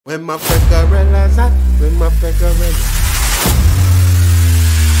When my pecarella's hot, when my pecarella.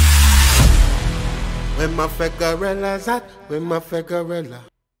 When my pecarella's hot, when my pecarella.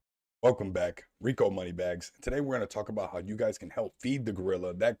 Welcome back, Rico Moneybags. Today we're going to talk about how you guys can help feed the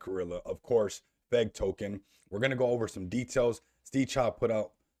gorilla, that gorilla, of course, FEG token. We're going to go over some details. Steve Chop put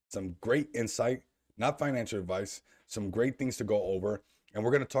out some great insight, not financial advice, some great things to go over. And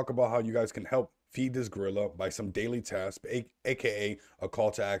we're going to talk about how you guys can help feed this gorilla by some daily tasks, aka a call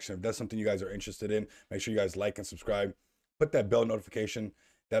to action. If that's something you guys are interested in, make sure you guys like and subscribe. Put that bell notification.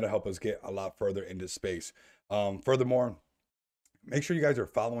 That'll help us get a lot further into space. Furthermore, make sure you guys are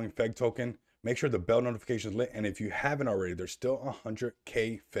following FEG token. Make sure the bell notification is lit. And if you haven't already, there's still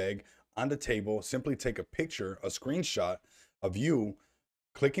 100K FEG on the table. Simply take a picture, a screenshot of you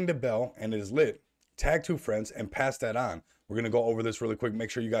clicking the bell and it is lit. Tag 2 friends and pass that on. We're going to go over this really quick. Make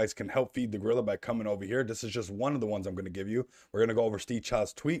sure you guys can help feed the gorilla by coming over here. This is just one of the ones I'm going to give you. We're going to go over Steve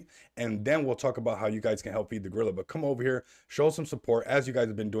Chop's tweet, and then we'll talk about how you guys can help feed the gorilla. But come over here, show some support. As you guys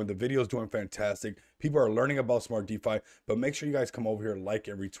have been doing, the video's doing fantastic. People are learning about SmartDefi, but make sure you guys come over here, like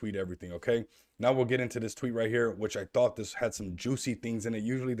and retweet everything, okay? Now we'll get into this tweet right here, which I thought this had some juicy things in it.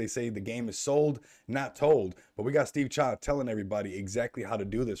 Usually they say the game is sold, not told. But we got Steve Chop telling everybody exactly how to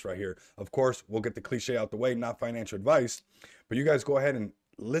do this right here. Of course, we'll get the cliche out the way, not financial advice. But you guys go ahead and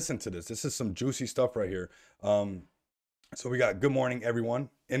listen to this. This is some juicy stuff right here. So we got good morning, everyone.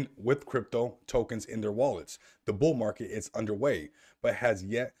 With crypto tokens in their wallets, the bull market is underway, but has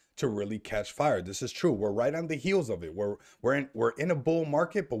yet to really catch fire. This is true. We're right on the heels of it. We're in a bull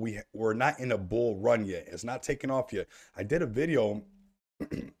market, but we're not in a bull run yet. It's not taking off yet. I did a video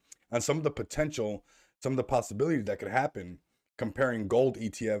on some of the possibilities that could happen comparing gold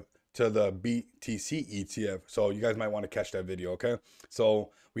ETF to the BTC ETF. So you guys might want to catch that video, okay?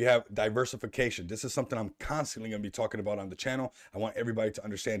 So we have diversification. This is something I'm constantly going to be talking about on the channel. I want everybody to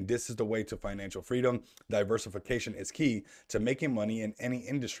understand this is the way to financial freedom. Diversification is key to making money in any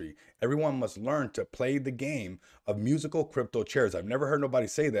industry. Everyone must learn to play the game of musical crypto chairs. I've never heard nobody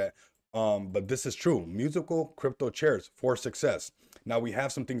say that, but this is true. Musical crypto chairs for success. Now we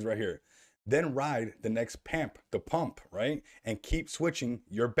have some things right here. Then ride the next pump, right? And keep switching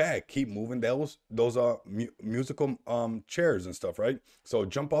your bag. Keep moving those musical chairs and stuff, right? So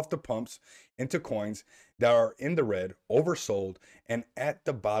jump off the pumps into coins that are in the red, oversold, and at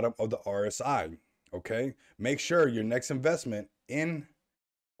the bottom of the RSI, okay? Make sure your next investment is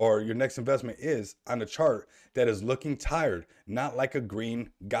on a chart that is looking tired, not like a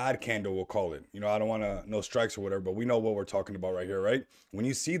green God candle, we'll call it. You know, I don't want to no strikes or whatever, but we know what we're talking about right here, right? When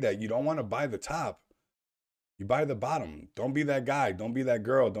you see that, you don't want to buy the top. You buy the bottom. Don't be that guy. Don't be that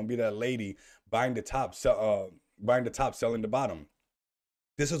girl. Don't be that lady buying the top, selling the bottom.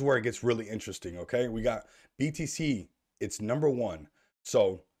 This is where it gets really interesting, okay? We got BTC. It's #1.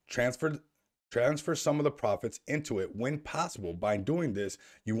 So transfer some of the profits into it when possible. By doing this,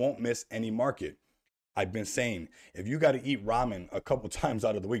 you won't miss any market. I've been saying, if you got to eat ramen a couple times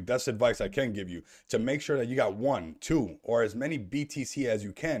out of the week, that's advice I can give you to make sure that you got 1, 2, or as many BTC as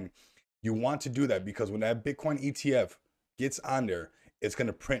you can. You want to do that because when that Bitcoin ETF gets on there, it's going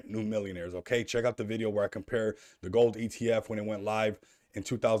to print new millionaires, okay? Check out the video where I compare the gold ETF when it went live in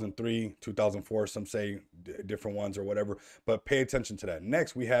 2003, 2004, some say different ones or whatever, but pay attention to that.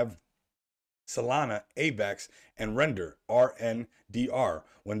 Next, we have Solana, AVAX, and Render, RNDR.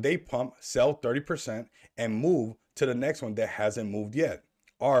 When they pump, sell 30% and move to the next one that hasn't moved yet.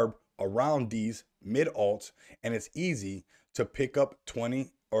 ARB around these mid alts, and it's easy to pick up 10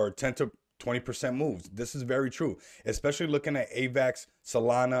 to 20% moves. This is very true, especially looking at AVAX,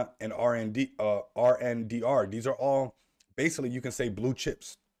 Solana, and RNDR. These are all basically, you can say, blue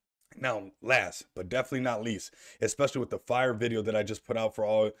chips. Now, last but definitely not least, especially with the fire video that I just put out for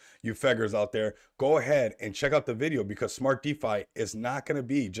all you feggers out there, go ahead and check out the video because SmartDefi is not going to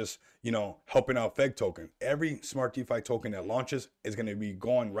be just, helping out FEG token. Every SmartDefi token that launches is going to be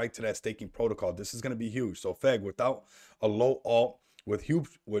going right to that staking protocol. This is going to be huge. So FEG, without a low alt with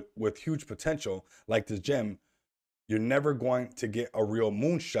huge potential like this gem, you're never going to get a real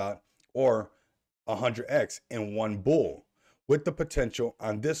moonshot or 100x in one bull. With the potential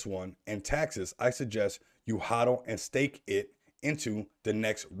on this one and taxes, I suggest you hodl and stake it into the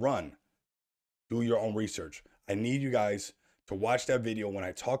next run. Do your own research. I need you guys to watch that video when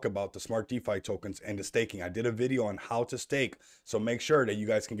I talk about the SmartDefi tokens and the staking. I did a video on how to stake, so make sure that you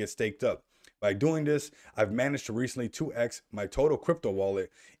guys can get staked up. By doing this, I've managed to recently 2x my total crypto wallet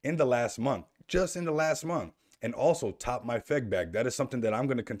in the last month, just in the last month. And also top my FEG bag. That is something that I'm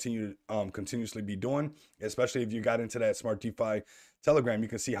going to continuously be doing, especially if you got into that SmartDefi Telegram, you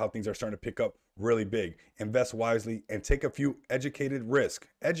can see how things are starting to pick up really big. Invest wisely and take a few educated risk,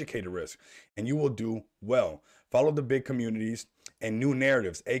 and you will do well. Follow the big communities and new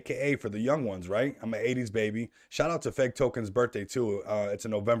narratives, aka for the young ones, right? I'm an 80s baby. Shout out to Feg Token's birthday too. It's a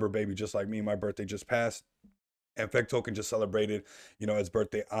November baby, just like me. My birthday just passed. And Feg Token just celebrated, his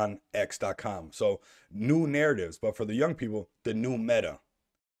birthday on X.com. So new narratives, but for the young people, the new meta.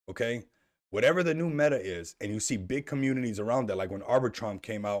 Okay? Whatever the new meta is, and you see big communities around that, like when Arbitrum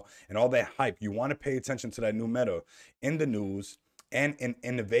came out and all that hype, you want to pay attention to that new meta in the news and in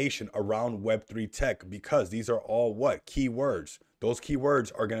innovation around Web3 tech, because these are all what? Keywords. Those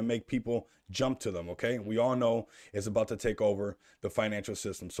keywords are going to make people jump to them, okay? We all know it's about to take over the financial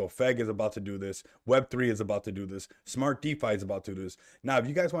system. So Feg is about to do this. Web3 is about to do this. SmartDefi is about to do this. Now, if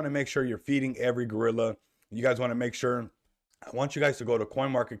you guys want to make sure you're feeding every gorilla, you guys want to make sure, I want you guys to go to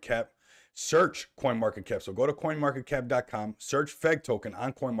CoinMarketCap, search CoinMarketCap. So go to coinmarketcap.com, search Feg token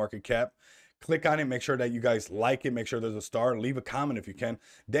on CoinMarketCap. Click on it, make sure that you guys like it, make sure there's a star, leave a comment if you can.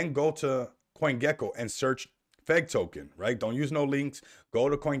 Then go to CoinGecko and search Feg token, right? Don't use no links. Go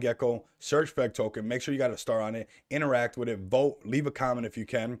to CoinGecko, search Feg token, make sure you got a star on it, interact with it, vote, leave a comment if you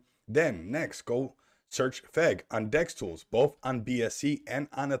can. Then next, go search Feg on DEX tools, both on BSC and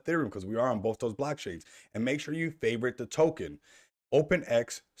on Ethereum, because we are on both those blockchains. And make sure you favorite the token.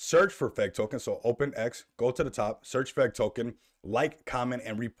 OpenX, search for Feg token. So OpenX, go to the top, search Feg token, like, comment,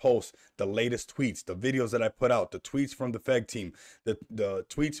 and repost the latest tweets, the videos that I put out, the tweets from the Feg team, the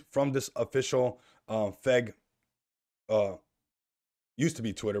tweets from this official Feg, used to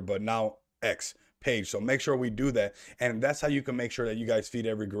be Twitter, but now X page. So make sure we do that. And that's how you can make sure that you guys feed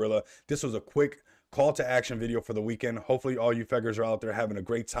every gorilla. This was a quick call to action video for the weekend. Hopefully all you Feggers are out there having a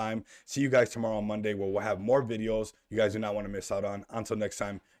great time. See you guys tomorrow on Monday, where we'll have more videos you guys do not want to miss out on. Until next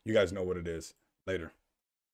time, you guys know what it is. Later.